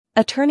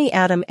Attorney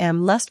Adam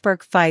M.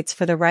 Lustberg fights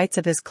for the rights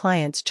of his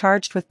clients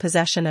charged with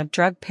possession of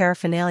drug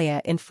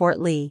paraphernalia in Fort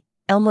Lee,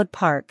 Elmwood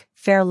Park,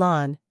 Fair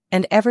Lawn,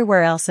 and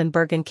everywhere else in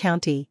Bergen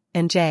County,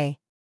 NJ.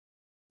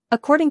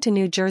 According to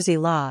New Jersey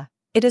law,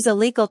 it is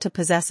illegal to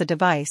possess a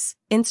device,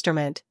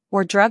 instrument,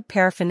 or drug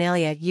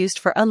paraphernalia used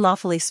for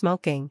unlawfully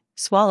smoking,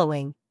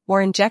 swallowing,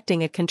 or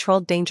injecting a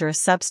controlled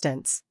dangerous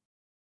substance.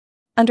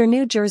 Under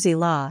New Jersey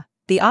law,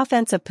 the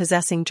offense of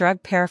possessing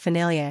drug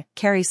paraphernalia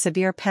carries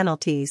severe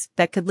penalties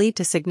that could lead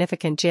to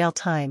significant jail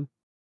time.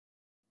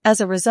 As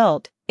a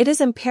result, it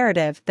is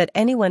imperative that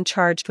anyone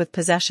charged with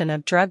possession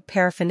of drug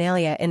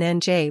paraphernalia in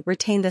NJ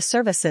retain the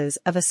services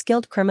of a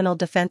skilled criminal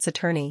defense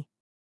attorney.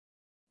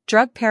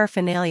 Drug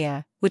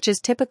paraphernalia, which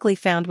is typically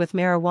found with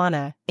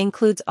marijuana,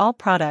 includes all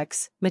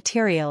products,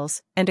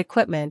 materials, and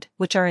equipment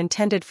which are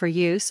intended for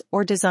use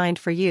or designed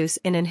for use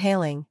in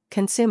inhaling,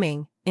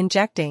 consuming,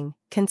 injecting,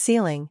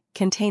 concealing,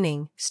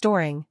 containing,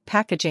 storing,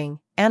 packaging,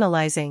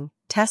 analyzing,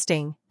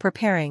 testing,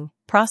 preparing,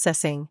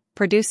 processing,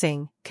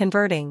 producing,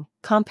 converting,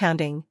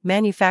 compounding,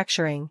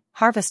 manufacturing,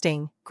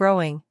 harvesting,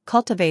 growing,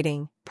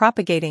 cultivating,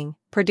 propagating,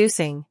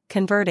 producing,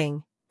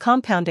 converting,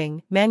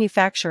 compounding,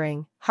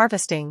 manufacturing,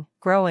 harvesting,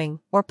 growing,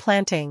 or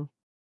planting.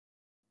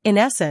 In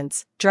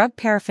essence, drug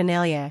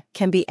paraphernalia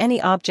can be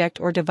any object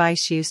or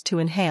device used to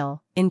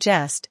inhale,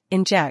 ingest,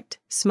 inject,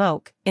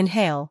 smoke,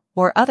 inhale,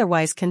 or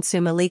otherwise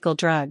consume illegal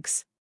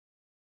drugs.